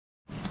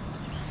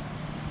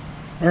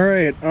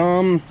Alright,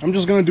 I'm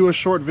just gonna do a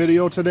short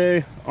video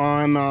today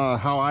on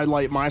how I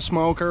light my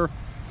smoker.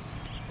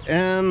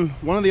 And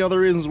one of the other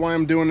reasons why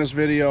I'm doing this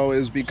video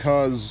is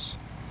because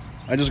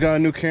I just got a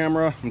new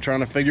camera. I'm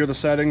trying to figure the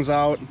settings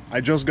out. I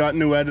just got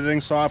new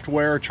editing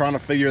software, trying to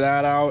figure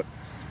that out.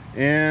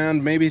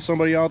 And maybe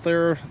somebody out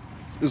there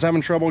is having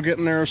trouble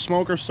getting their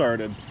smoker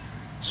started.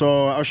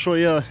 So I'll show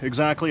you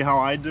exactly how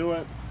I do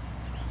it.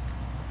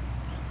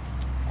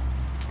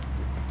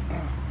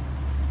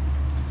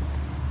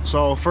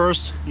 So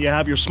first, you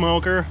have your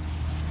smoker.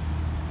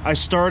 I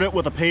start it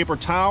with a paper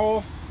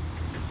towel.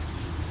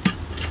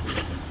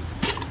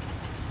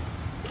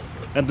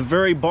 At the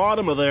very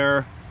bottom of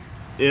there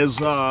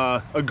is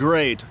a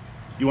grate.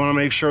 You want to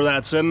make sure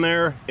that's in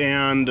there,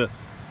 and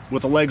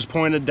with the legs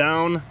pointed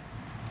down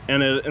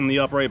and it in the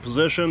upright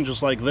position,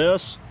 just like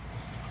this.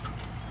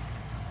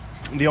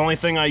 The only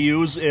thing I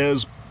use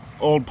is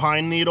old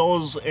pine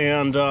needles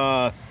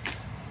and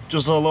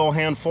just a little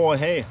handful of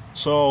hay.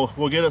 So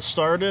we'll get it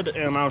started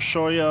and I'll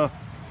show you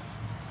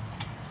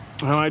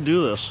how I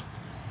do this.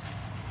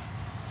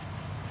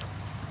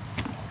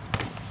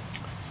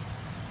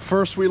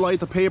 First we light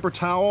the paper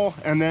towel,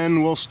 and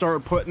then we'll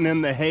start putting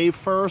in the hay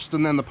first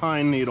and then the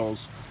pine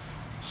needles.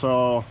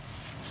 So,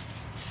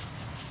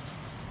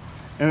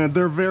 and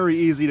they're very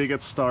easy to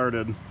get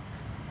started.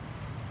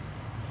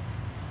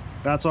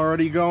 That's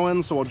already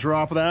going, so we'll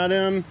drop that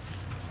in.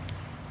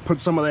 Put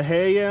some of the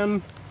hay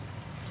in.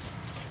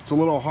 It's a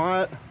little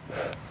hot.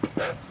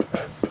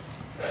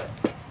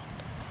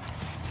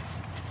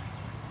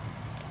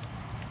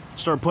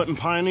 Start putting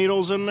pine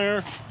needles in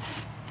there.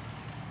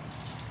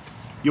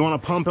 You want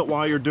to pump it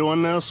while you're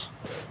doing this.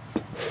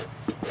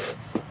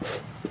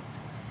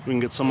 We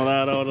can get some of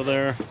that out of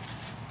there.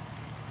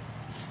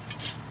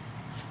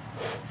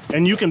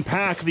 And you can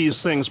pack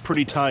these things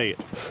pretty tight.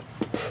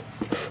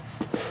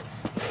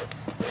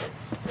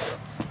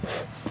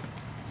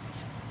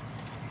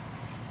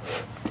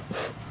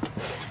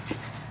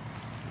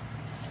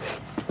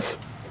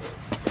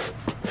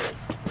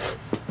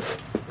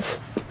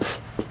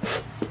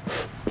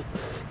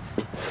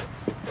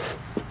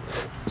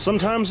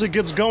 Sometimes it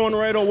gets going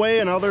right away,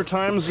 and other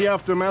times you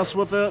have to mess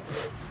with it.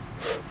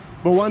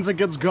 But once it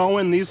gets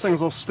going, these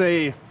things will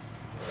stay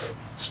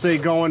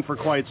going for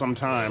quite some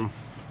time.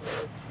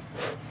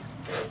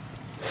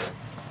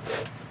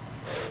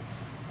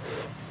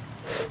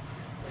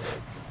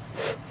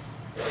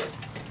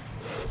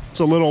 It's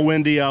a little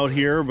windy out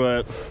here,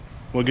 but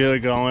we'll get it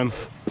going.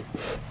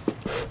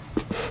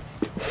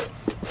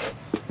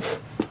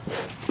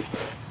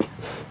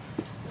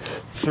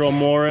 Throw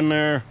more in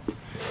there.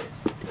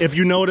 If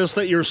you notice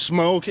that your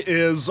smoke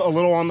is a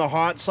little on the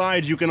hot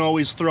side, you can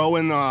always throw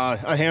in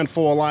a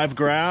handful of live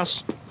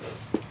grass.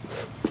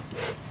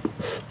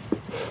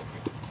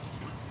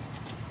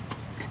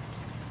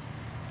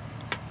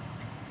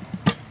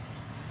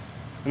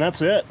 And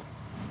that's it.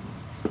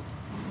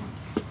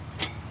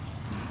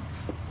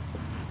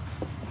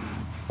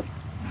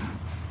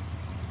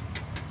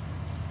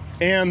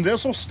 And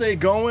this will stay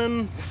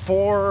going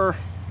for,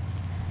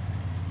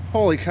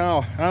 holy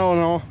cow, I don't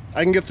know.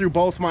 I can get through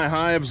both my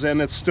hives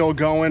and it's still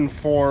going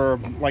for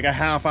like a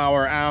half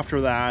hour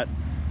after that.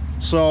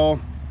 So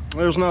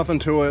there's nothing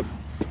to it.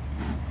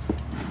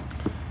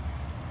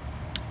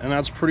 And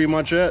that's pretty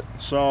much it.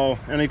 So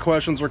any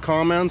questions or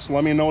comments,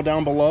 let me know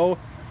down below.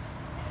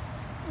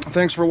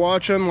 Thanks for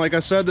watching. Like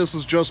I said, this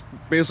is just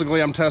basically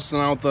I'm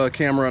testing out the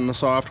camera and the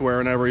software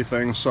and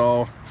everything.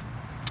 So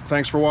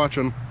thanks for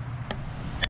watching.